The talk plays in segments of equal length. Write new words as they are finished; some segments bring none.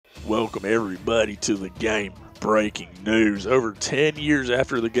welcome everybody to the game. Breaking news. Over 10 years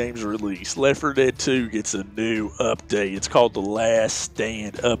after the game's release, Left 4 Dead 2 gets a new update. It's called the Last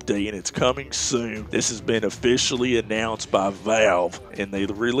Stand update, and it's coming soon. This has been officially announced by Valve, and they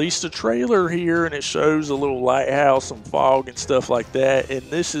released a trailer here, and it shows a little lighthouse, some fog and stuff like that, and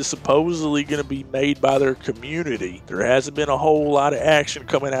this is supposedly going to be made by their community. There hasn't been a whole lot of action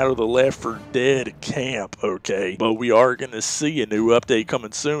coming out of the Left 4 Dead camp, okay? But we are going to see a new update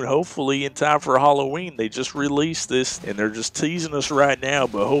coming soon, hopefully in time for Halloween. They just released this and they're just teasing us right now,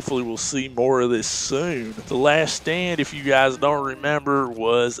 but hopefully we'll see more of this soon. The Last Stand, if you guys don't remember,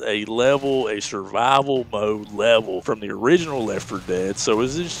 was a survival mode level from the original Left 4 Dead. So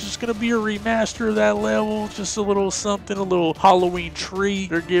is this just going to be a remaster of that level? Just a little something, a little Halloween treat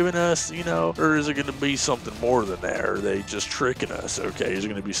they're giving us, you know? Or is it going to be something more than that? Or are they just tricking us, okay? Is it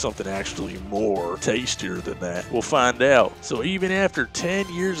going to be something actually more tastier than that? We'll find out. So even after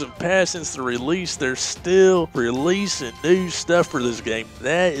 10 years have passed since the release, they're still releasing new stuff for this game.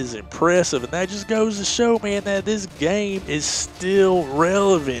 That is impressive, and that just goes to show, man, that this game is still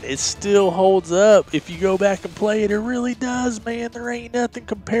relevant. It still holds up. If you go back and play it, it really does, man. There ain't nothing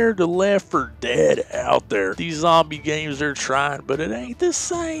compared to Left 4 Dead out there. These zombie games they're trying, but it ain't the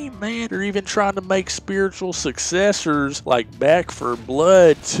same, man. They're even trying to make spiritual successors like Back 4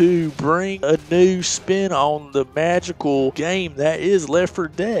 Blood to bring a new spin on the magical game that is Left 4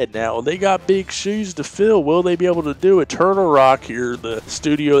 Dead. Now, they got big shoes to fill. Will they be able to do it? Turtle Rock here, the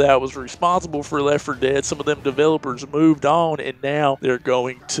studio that was responsible for Left 4 Dead, some of them developers moved on, and now they're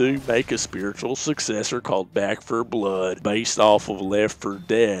going to make a spiritual successor called Back 4 Blood based off of Left 4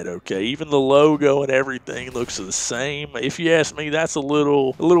 Dead, okay? Even the logo and everything looks the same. If you ask me, that's a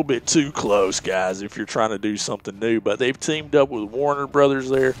little bit too close, guys, if you're trying to do something new, but they've teamed up with Warner Brothers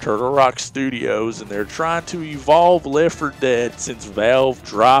there, Turtle Rock Studios, and they're trying to evolve Left 4 Dead since Valve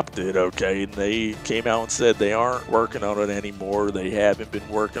dropped it, okay? And they came out and said they aren't working on it anymore. They haven't been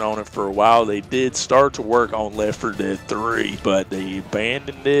working on it for a while. They did start to work on Left 4 Dead 3, but they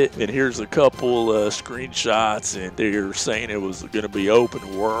abandoned it. And here's a couple screenshots, and they're saying it was going to be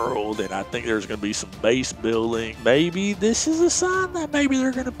open world, and I think there's going to be some base building. Maybe this is a sign that maybe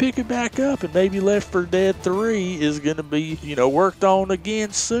they're going to pick it back up, and maybe Left 4 Dead 3 is going to be, you know, worked on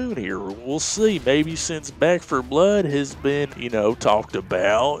again soon here. We'll see. Maybe since Back 4 Blood has been, you know, talked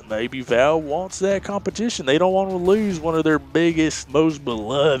about, maybe Valve wants that competition. They don't want to lose one of their biggest, most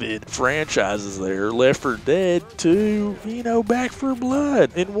beloved franchises there, Left 4 Dead, to, you know, Back 4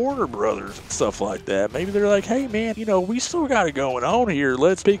 Blood and Warner Brothers and stuff like that. Maybe they're like, hey man, you know, we still got it going on here.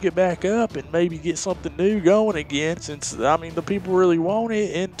 Let's pick it back up and maybe get something new going again, since, I mean, the people really want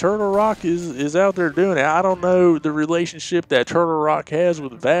it and Turtle Rock is out there doing it. I don't know the relationship that Turtle Rock has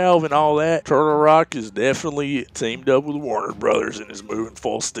with Valve and all that. Turtle Rock is definitely teamed up with Warner Brothers and is moving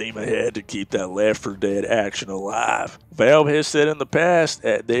full steam ahead to keep that Left 4 Dead action alive. Valve has said in the past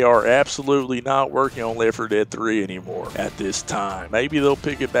that they are absolutely not working on Left 4 Dead 3 anymore at this time. Maybe they'll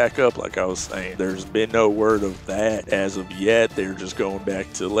pick it back up, like I was saying. There's been no word of that as of yet. They're just going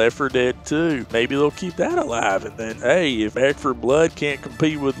back to Left 4 Dead 2. Maybe they'll keep that alive, and then, hey, if Back 4 Blood can't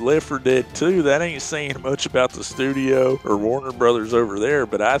compete with Left 4 Dead 2, that ain't saying much about the studio or Warner Brothers over there,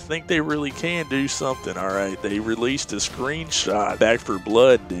 but I think they really can do something, alright? They released a screenshot, Back 4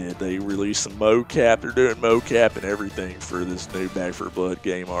 Blood did. They released some mocap. They're doing mocap and everything for this new Back 4 Blood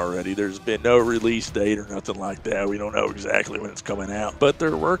game already. There's been no release date or nothing like that. We don't know exactly when it's coming out, but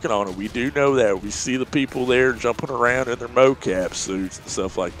they're working on it. We do know that. We see the people there jumping around in their mocap suits and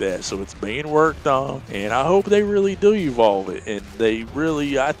stuff like that. So it's being worked on, and I hope they really do evolve it. And they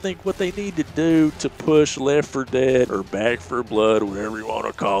really, I think what they need to do to push Left 4 Dead or Back 4 Blood, whatever you want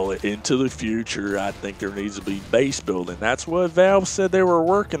to call it, into the future, I think there needs to be base building. That's what Valve said they were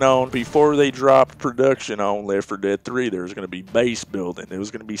working on before they dropped production on Left 4 Dead 3. There was going to be base building. It was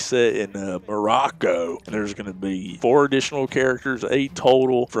going to be set in Morocco, and there's going to be 4 additional characters, 8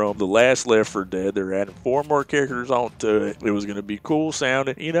 total from the last Left 4 Dead. They're adding 4 more characters onto it. It was going to be cool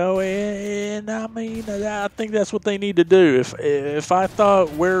sounding, you know, and I mean, I think that's what they need to do. If I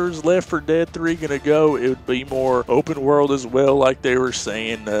thought where's Left 4 Dead 3 going to go, it would be more open world as well, like they were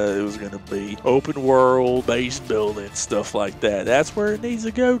saying. It was going to be open world, base building, stuff like that. That's where it needs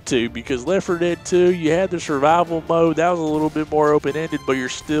to go to, because Left 4 Dead 2 2, you had the survival mode. That was a little bit more open-ended, but you're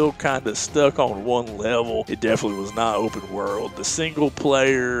still kind of stuck on one level. It definitely was not open world. The single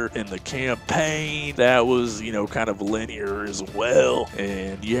player and the campaign, that was, you know, kind of linear as well.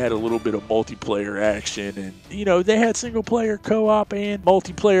 And you had a little bit of multiplayer action, and, you know, they had single player co-op and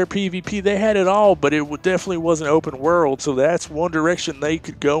multiplayer PvP. They had it all, but it definitely wasn't open world. So that's one direction they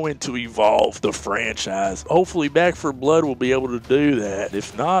could go in to evolve the franchise. Hopefully Back 4 Blood will be able to do that.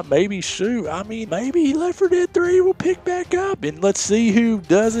 If not, maybe maybe Left 4 Dead 3 will pick back up, and let's see who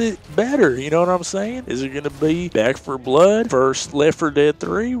does it better. You know what I'm saying? Is it going to be Back 4 Blood versus Left 4 Dead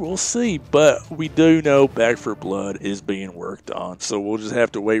 3? We'll see, but we do know Back 4 Blood is being worked on, so we'll just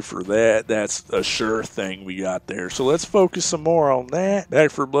have to wait for that. That's a sure thing we got there. So let's focus some more on that.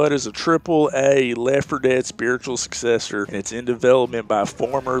 Back 4 Blood is a AAA Left 4 Dead spiritual successor, and it's in development by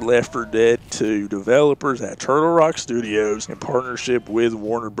former Left 4 Dead 2 developers at Turtle Rock Studios in partnership with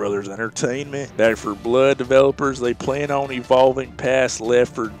Warner Brothers Entertainment. Back 4 Blood developers, they plan on evolving past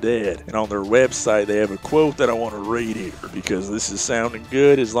Left 4 Dead, and on their website they have a quote that I want to read here because this is sounding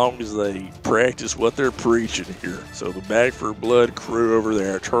good as long as they practice what they're preaching here. So the Back 4 Blood crew over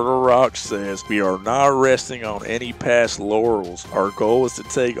there at Turtle Rock says, "We are not resting on any past laurels. Our goal is to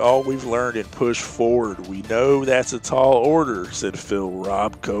take all we've learned and push forward. We know that's a tall order," said Phil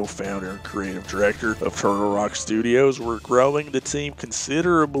Robb, co-founder and creative director of Turtle Rock Studios. "We're growing the team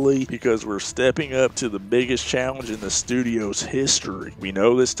considerably because we're stepping up to the biggest challenge in the studio's history. We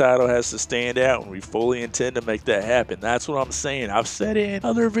know this title has to stand out, and we fully intend to make that happen." That's what I'm saying. I've said it in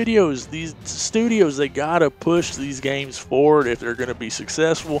other videos. These studios, they gotta push these games forward if they're gonna be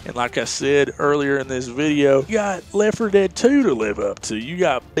successful. And like I said earlier in this video, you got Left 4 Dead 2 to live up to. You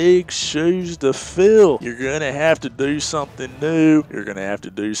got big shoes to fill. You're gonna have to do something new. You're gonna have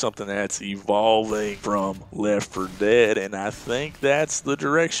to do something that's evolving from Left 4 Dead, and I think that's the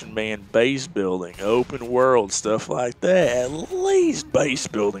direction, man. Base building, open world, stuff like that. At least base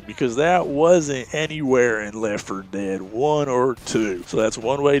building, because that wasn't anywhere in Left 4 Dead 1 or 2. So that's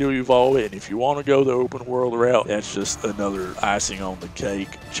one way to evolve it, and if you want to go the open world route, that's just another icing on the cake,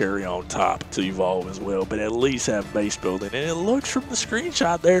 cherry on top to evolve as well. But at least have base building, and it looks from the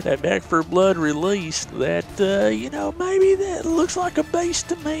screenshot there that Back 4 Blood released that, you know, maybe that looks like a base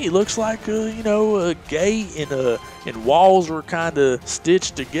to me. It looks like a gate and walls were kind of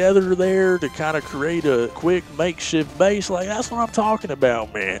stitched together there to kind of create a quick makeshift base. Like, that's what I'm talking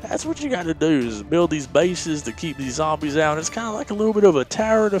about, man. That's what you got to do, is build these bases to keep these zombies out. It's kind of like a little bit of a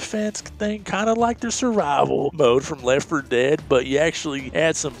tower defense thing, kind of like the survival mode from Left 4 Dead, but you actually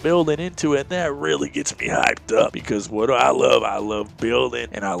add some building into it, and that really gets me hyped up, because what do I love building,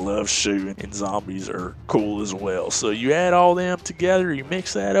 and I love shooting, and zombies are cool as well. So you add all them together, you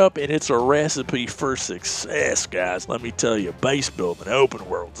mix that up, and it's a recipe for success, guys. Let me tell you, base building, open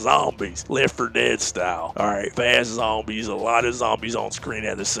world, zombies, Left 4 Dead style. Alright, fast zombies, a lot of zombies on screen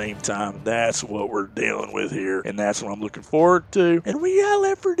at the same time. That's what we're dealing with here, and that's what I'm looking forward to. And we got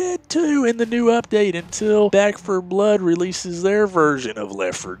Left 4 Dead 2 in the new update until Back 4 Blood releases their version of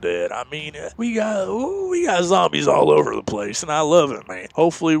Left 4 Dead. I mean, we got zombies all over the place, and I love it, man.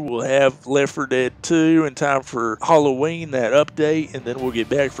 Hopefully we'll have Left 4 Dead 2 in time for Halloween, that update, and then we'll get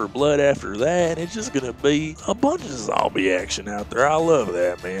Back 4 Blood after that. It's just gonna be a bunch of zombie action out there. I love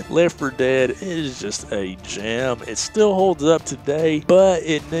that, man. Left 4 Dead is just a gem. It still holds up today, but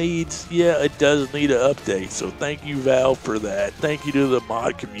it does need an update. So thank you, Valve, for that. Thank you to the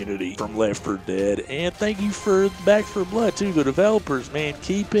mod community from Left 4 Dead, and thank you for Back 4 Blood too, the developers, man,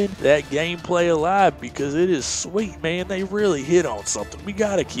 keeping that gameplay alive, because it is sweet, man. They really hit on something. We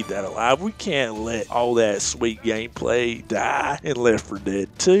gotta keep that alive. We can't let all that sweet gameplay die in Left 4 Dead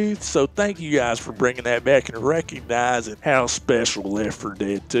 2. So thank you guys for bringing that back and recognizing how special Left 4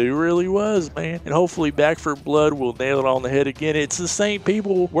 Dead 2 really was, man. And hopefully Back 4 Blood will nail it on the head again. It's the same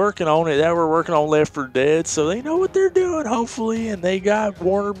people working on it that were working on Left 4 Dead, so they know what they're doing, hopefully, and they got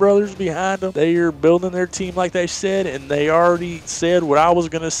Warner Brothers behind them. They are building their team like they said, and they already said what I was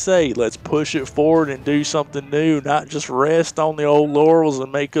going to say. Let's push it forward and do something new, not just rest on the old laurels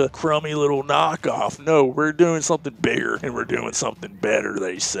and make a crummy little knockoff. No, we're doing something bigger, and we're doing something better,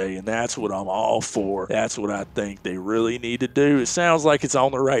 they say, and that's what I'm all for. That's what I think they really need to do. It sounds like it's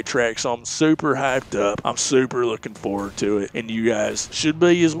on the right track, so I'm super hyped up. I'm super looking forward to it. and you guys should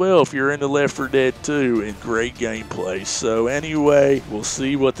be as well if you're into Left 4 Dead 2 and great gameplay. So anyway, we'll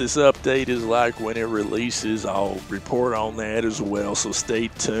see what this update is like when it releases. I'll report on that as well, so stay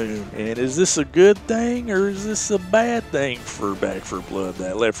tuned. And is this a good thing or is this a bad thing for Back 4 Blood?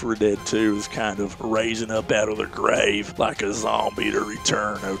 That Left 4 Dead 2 is kind of raising up out of the grave like a zombie to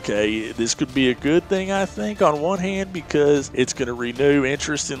return, okay? This could be a good thing, I think, on one hand, because it's going to renew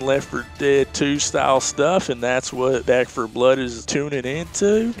interest in Left 4 Dead 2 style stuff, and that's what Back 4 Blood is tuning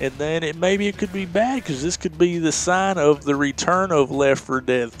into. And then maybe it could be bad, because this could be the sign of the return of Left 4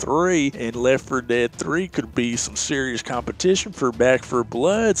 Dead 3, and Left 4 Dead 3 could be some serious competition for Back 4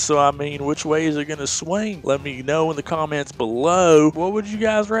 Blood. So I mean, which way is it going to swing? Let me know in the comments below. What would you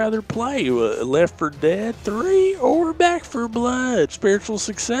guys rather play, Left 4 Dead 3 or Back 4 Blood spiritual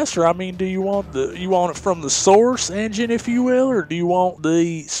successor? I mean, do you want it from the source engine, if you will, or do you want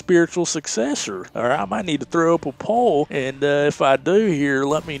the spiritual successor? Or I might need to throw up a poll, and if I do here,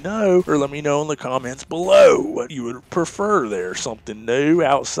 let me know, or let me know in the comments below what you would prefer there. Something new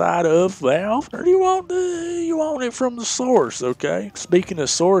outside of Valve, or do you want it from the source? Okay, speaking of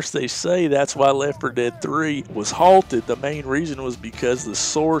source, they say that's why Left 4 Dead 3 was halted. The main reason was because the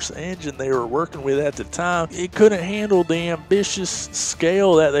source engine they were working with at the time, it couldn't handle the ambitious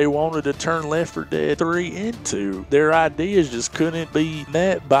scale that they wanted to turn Left 4 Dead 3 into. Their ideas just couldn't be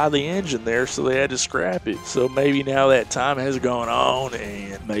met by the engine there, so they had to scrap it. So maybe now that time has gone on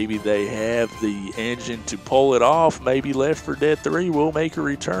and maybe they have the engine to pull it off, maybe Left 4 Dead 3 will make a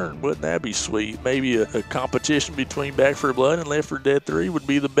return. Wouldn't that be sweet? Maybe a competition between Back 4 Blood and Left 4 Dead 3 would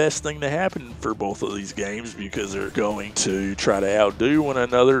be the best thing to happen for both of these games, because they're going to try to outdo one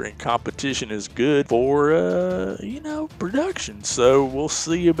another, and competition is good for production. So we'll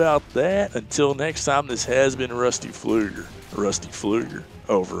see about that. Until next time, this has been Rusty Pfluger. Rusty Pfluger,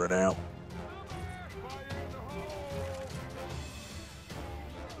 over and out.